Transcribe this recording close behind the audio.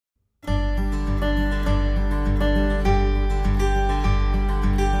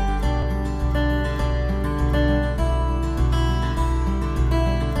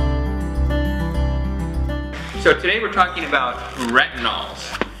So today we're talking about retinols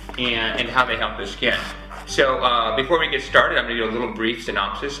and how they help the skin. So before we get started, I'm going to do a little brief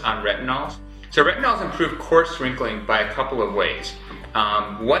synopsis on retinols. So retinols improve coarse wrinkling by a couple of ways.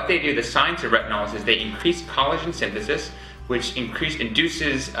 What they do, the science of retinols, is they increase collagen synthesis, which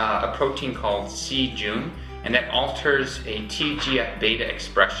induces a protein called c-Jun, and that alters a TGF-beta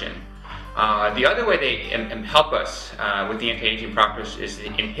expression. The other way they help us with the anti-aging process is they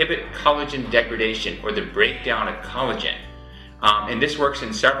inhibit collagen degradation, or the breakdown of collagen. And this works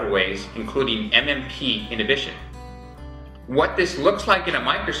in several ways, including MMP inhibition. What this looks like in a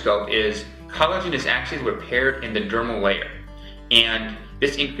microscope is collagen is actually repaired in the dermal layer. And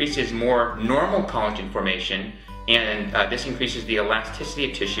this increases more normal collagen formation, and this increases the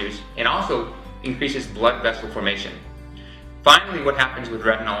elasticity of tissues, and also increases blood vessel formation. Finally, what happens with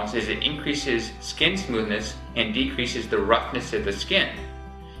retinols is it increases skin smoothness and decreases the roughness of the skin.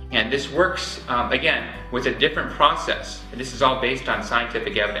 And this works, again, with a different process. And this is all based on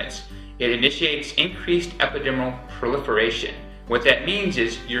scientific evidence. It initiates increased epidermal proliferation. What that means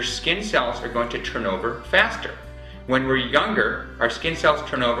is your skin cells are going to turn over faster. When we're younger, our skin cells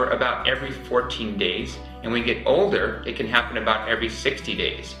turn over about every 14 days. And when we get older, it can happen about every 60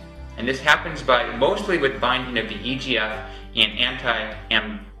 days. And this happens mostly with binding of the EGF and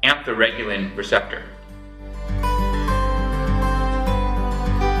anti-amphoregulin receptor.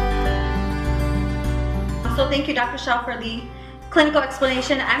 So thank you, Dr. Shah, for the clinical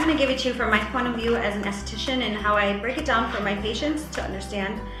explanation. I'm going to give it to you from my point of view as an esthetician and how I break it down for my patients to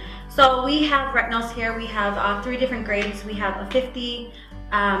understand. So we have retinols here. We have 3 different grades. We have a 50,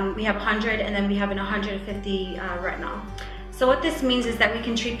 we have 100, and then we have an 150 retinol. So what this means is that we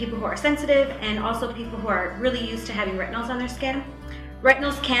can treat people who are sensitive and also people who are really used to having retinols on their skin.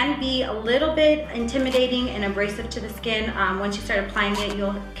 Retinols can be a little bit intimidating and abrasive to the skin. Once you start applying it,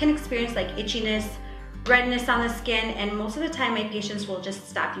 you can experience like itchiness, redness on the skin, and most of the time my patients will just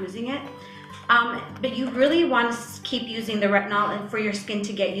stop using it. But you really want to keep using the retinol and for your skin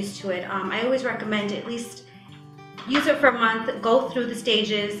to get used to it. I always recommend at least use it for a month, go through the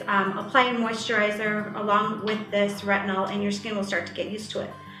stages, apply a moisturizer along with this retinol, and your skin will start to get used to it.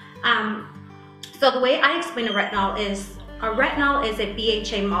 So the way I explain a retinol is a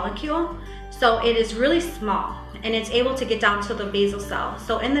BHA molecule. So it is really small and it's able to get down to the basal cell.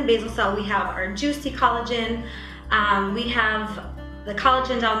 So in the basal cell we have our juicy collagen, we have the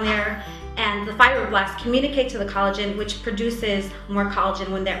collagen down there, and the fibroblasts communicate to the collagen, which produces more collagen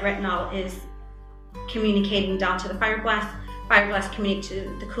when that retinol is communicating down to the fibroblasts. Fibroblasts communicate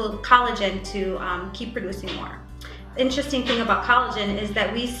to the collagen to keep producing more. The interesting thing about collagen is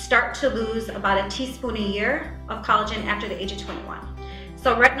that we start to lose about a teaspoon a year of collagen after the age of 21.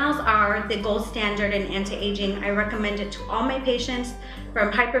 So retinols are the gold standard in anti-aging. I recommend it to all my patients,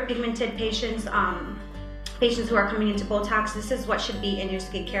 from hyperpigmented patients, patients who are coming into Botox. This is what should be in your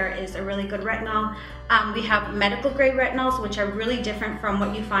skincare, is a really good retinol. We have medical grade retinols, which are really different from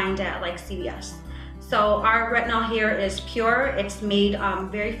what you find at like CVS. So our retinol here is pure. It's made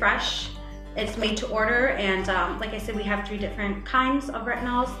very fresh. It's made to order, and like I said, we have 3 different kinds of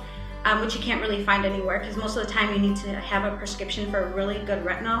retinols, which you can't really find anywhere because most of the time you need to have a prescription for a really good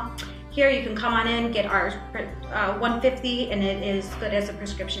retinol. Here you can come on in, get our 150, and it is good as a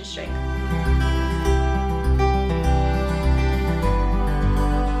prescription strength.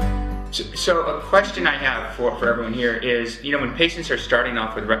 So a question I have for everyone here is, when patients are starting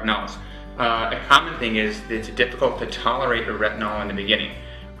off with retinols, a common thing is that it's difficult to tolerate a retinol in the beginning.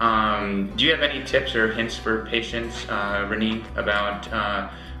 Do you have any tips or hints for patients, Ranen, about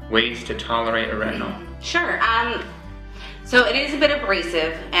ways to tolerate a retinol? Sure. So it is a bit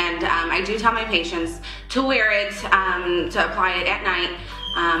abrasive, and I do tell my patients to wear it, to apply it at night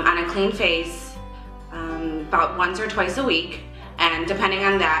on a clean face about once or twice a week. And depending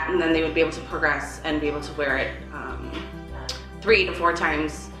on that, and then they would be able to progress and be able to wear it 3 to 4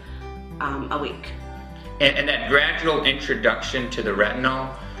 times a week. And that gradual introduction to the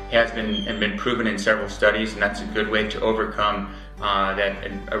retinol has been proven in several studies, and that's a good way to overcome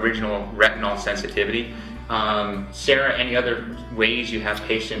that original retinol sensitivity. Sarah, any other ways you have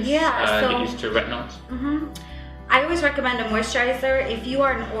patients get used to retinols? I always recommend a moisturizer. If you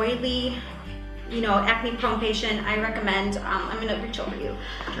are an oily, acne prone patient, I recommend, I'm going to reach over you,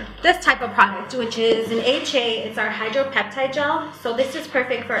 this type of product, which is an AHA. It's our hydropeptide gel. So this is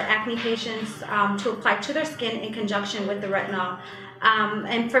perfect for acne patients to apply to their skin in conjunction with the retinol.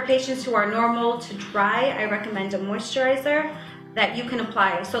 And for patients who are normal to dry, I recommend a moisturizer that you can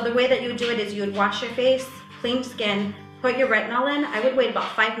apply. So the way that you would do it is you would wash your face, clean skin, put your retinol in. I would wait about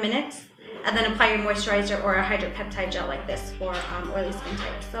 5 minutes and then apply your moisturizer or a hydropeptide gel like this for oily skin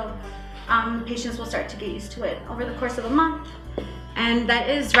types. So patients will start to get used to it over the course of a month. And that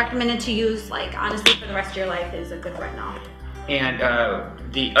is recommended to use, like, honestly, for the rest of your life is a good retinol. And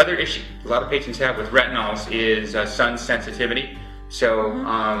the other issue a lot of patients have with retinols is sun sensitivity. So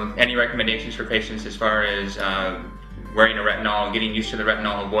any recommendations for patients as far as wearing a retinol, getting used to the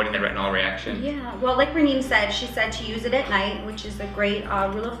retinol, avoiding the retinol reaction? Yeah, well, like Ranen said, she said to use it at night, which is a great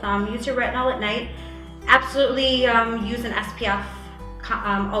rule of thumb. Use your retinol at night. Absolutely use an SPF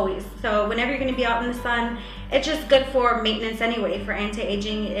always. So whenever you're going to be out in the sun, it's just good for maintenance anyway. For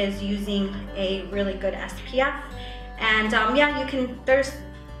anti-aging is using a really good SPF. And yeah, there's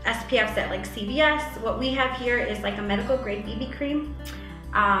SPFs at like CVS. What we have here is like a medical grade BB cream.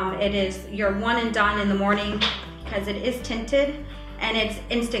 It is your one and done in the morning because it is tinted and it's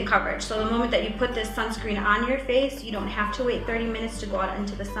instant coverage. So the moment that you put this sunscreen on your face, you don't have to wait 30 minutes to go out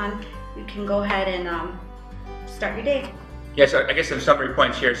into the sun. You can go ahead and start your day. Yeah, so I guess some summary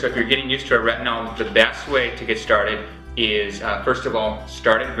points here. So if you're getting used to a retinol, the best way to get started is, first of all,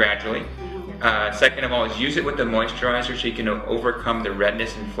 start it gradually. Second of all is use it with the moisturizer so you can overcome the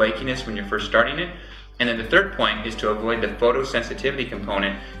redness and flakiness when you're first starting it. And then the third point is to avoid the photosensitivity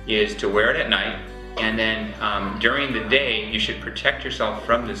component, is to wear it at night. And then during the day, you should protect yourself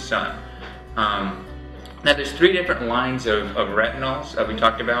from the sun. Now there's 3 different lines of retinols that we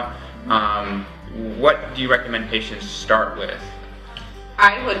talked about. What do you recommend patients start with?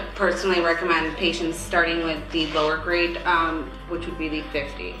 I would personally recommend patients starting with the lower grade, which would be the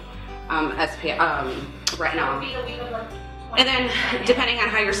 50 retinol. And then depending on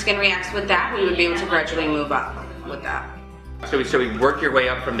how your skin reacts with that, we would be able to gradually move up with that. So we work your way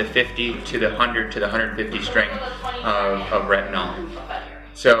up from the 50 to the 100 to the 150 strength of retinol.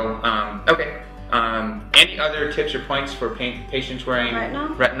 So, okay. Any other tips or points for patients wearing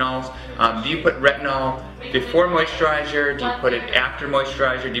retinols? Do you put retinol before moisturizer? Do you put it after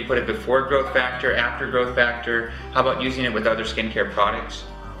moisturizer? Do you put it before growth factor, after growth factor? How about using it with other skincare products?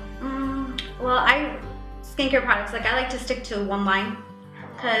 Well, skincare products, like I like to stick to one line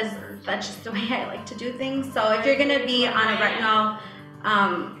because that's just the way I like to do things. So if you're going to be on a retinol,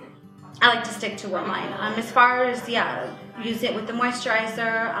 I like to stick to one line. As far as, yeah, use it with the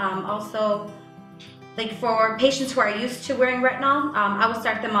moisturizer. Also, like for patients who are used to wearing retinol, I will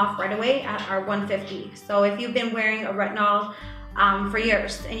start them off right away at our 150. So if you've been wearing a retinol for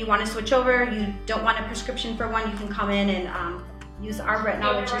years and you want to switch over, you don't want a prescription for one, you can come in and use our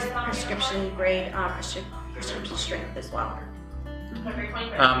retinol, which is prescription grade, prescription strength as well.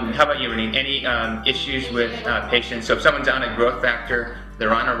 How about you, Ranen? Any issues with patients? So if someone's on a growth factor,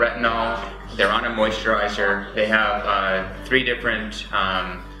 they're on a retinol, they're on a moisturizer, they have 3 different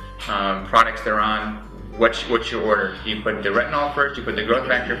products they're on. What's your order? Do you put the retinol first? Do you put the growth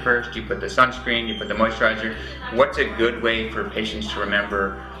factor first? Do you put the sunscreen? Do you put the moisturizer? What's a good way for patients to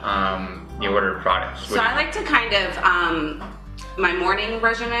remember the order of products? So I like to kind of my morning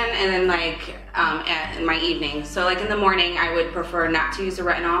regimen and then like at my evening. So like in the morning, I would prefer not to use a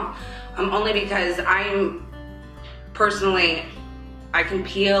retinol, only because I'm personally, I can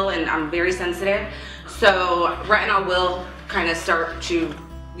peel and I'm very sensitive. So retinol will kind of start to,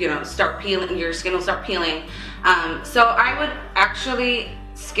 start peeling, your skin will start peeling. So I would actually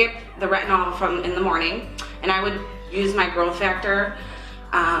skip the retinol from in the morning and I would use my growth factor,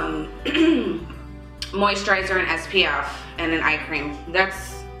 moisturizer and SPF and an eye cream.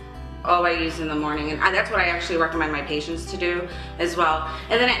 That's all I use in the morning, and that's what I actually recommend my patients to do as well.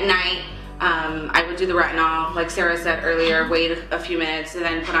 And then at night, I would do the retinol, like Sara said earlier, wait a few minutes and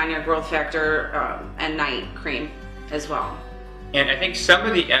then put on your growth factor and night cream as well. And I think some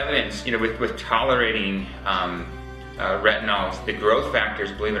of the evidence, with tolerating retinols, the growth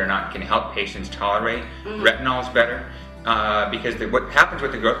factors, believe it or not, can help patients tolerate retinols better. Because what happens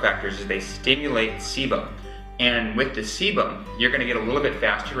with the growth factors is they stimulate sebum. And with the sebum, you're going to get a little bit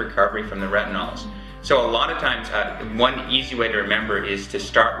faster recovery from the retinols. So a lot of times, one easy way to remember is to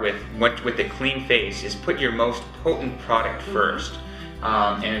start with the clean face, is put your most potent product first.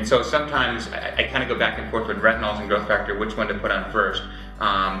 And so sometimes I kind of go back and forth with retinols and growth factor, which one to put on first.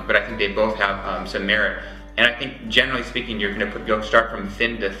 But I think they both have some merit. And I think generally speaking, you're going to start from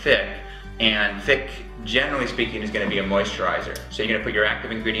thin to thick. And thick, generally speaking, is going to be a moisturizer. So you're going to put your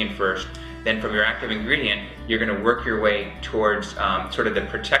active ingredient first. Then from your active ingredient, you're going to work your way towards sort of the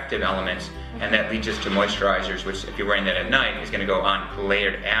protective elements, and that leads us to moisturizers, which if you're wearing that at night, is going to go on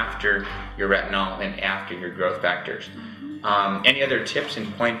layered after your retinol and after your growth factors. Any other tips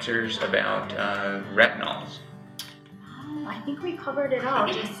and pointers about retinols? I think we covered it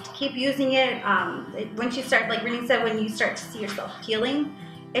all. Just keep using it. Once you start, like Ranen said, when you start to see yourself peeling,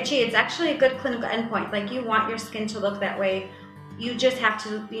 itchy, it's actually a good clinical endpoint. Like, you want your skin to look that way. You just have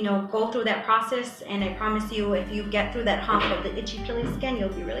to, you know, go through that process, and I promise you, if you get through that hump of the itchy, peely skin, you'll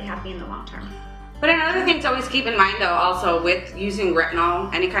be really happy in the long term. But another thing to always keep in mind, though, also with using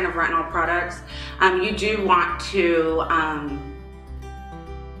retinol, any kind of retinol products, you do want to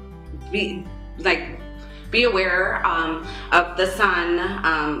be aware of the sun,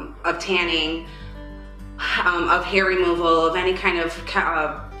 of tanning, of hair removal, of any kind of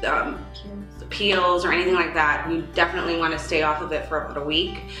peels or anything like that. You definitely want to stay off of it for about a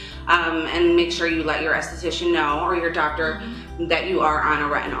week, and make sure you let your esthetician know, or your doctor, that you are on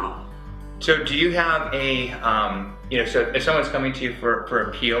a retinol. So do you have a, you know, so if someone's coming to you for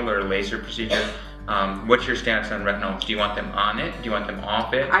a peel or a laser procedure, what's your stance on retinols? Do you want them on it? Do you want them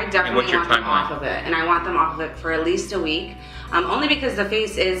off it? I definitely want them off of it, and I want them off of it for at least a week, only because the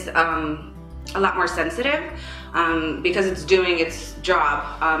face is a lot more sensitive, because it's doing its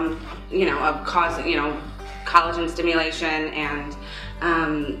job, you know, of causing, you know, collagen stimulation, and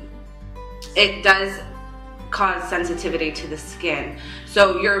it does cause sensitivity to the skin.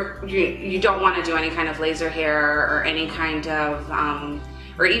 So you don't want to do any kind of laser hair or any kind of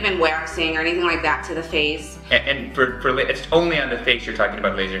or even waxing or anything like that to the face. And for it's only on the face you're talking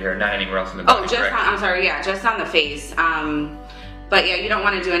about laser hair, not anywhere else in the body. Oh, just on, I'm sorry, yeah, just on the face. But yeah, you don't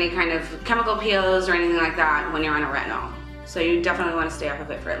want to do any kind of chemical peels or anything like that when you're on a retinol. So you definitely want to stay off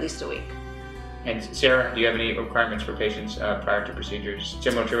of it for at least a week. And Sarah, do you have any requirements for patients prior to procedures,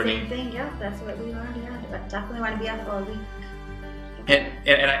 similar to Ranen? Same thing, yeah, that's what we learned, yeah. But definitely want to be off for a week.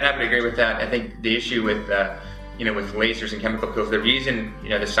 And I would agree with that. I think the issue with you know, with lasers and chemical peels, the reason, you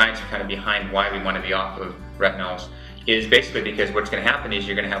know, the science kind of behind why we want to be off of retinols is basically because what's going to happen is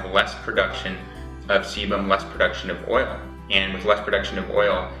you're going to have less production of sebum, less production of oil. And with less production of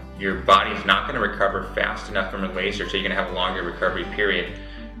oil, your body's not going to recover fast enough from a laser, so you're going to have a longer recovery period.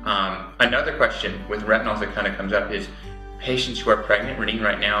 Another question with retinols that kind of comes up is patients who are pregnant. Ranen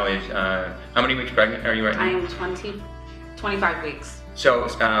right now is, how many weeks pregnant are you right now? I am 25 weeks. So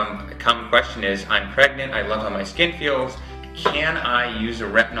a common question is, I'm pregnant, I love how my skin feels. Can I use a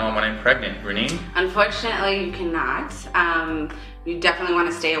retinol when I'm pregnant, Ranen? Unfortunately, you cannot. You definitely want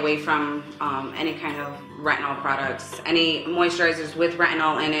to stay away from any kind of retinol products, any moisturizers with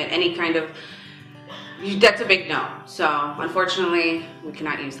retinol in it, any kind of, that's a big no. So unfortunately, we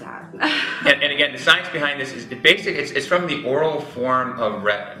cannot use that. and again, the science behind this is it's from the oral form of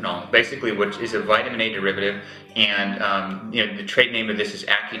retinol, basically, which is a vitamin A derivative, and you know, the trade name of this is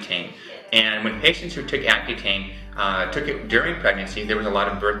Accutane. And when patients who took Accutane took it during pregnancy, there was a lot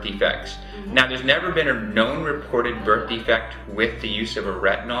of birth defects. Now, there's never been a known reported birth defect with the use of a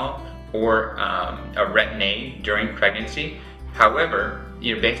retinol or a Retin A during pregnancy. However,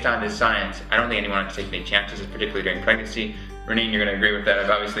 you know, based on this science, I don't think anyone has to take any chances, particularly during pregnancy. Ranen, you're going to agree with that, of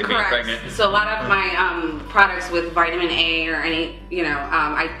obviously being pregnant. So a lot of my products with vitamin A or any, you know,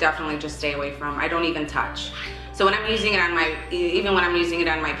 I definitely just stay away from. I don't even touch. So when I'm using it on even when I'm using it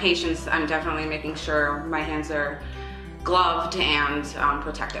on my patients, I'm definitely making sure my hands are gloved and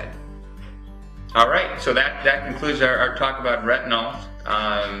protected. All right, so that concludes our talk about retinols.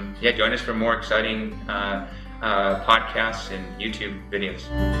 Yeah, join us for more exciting podcasts and YouTube videos.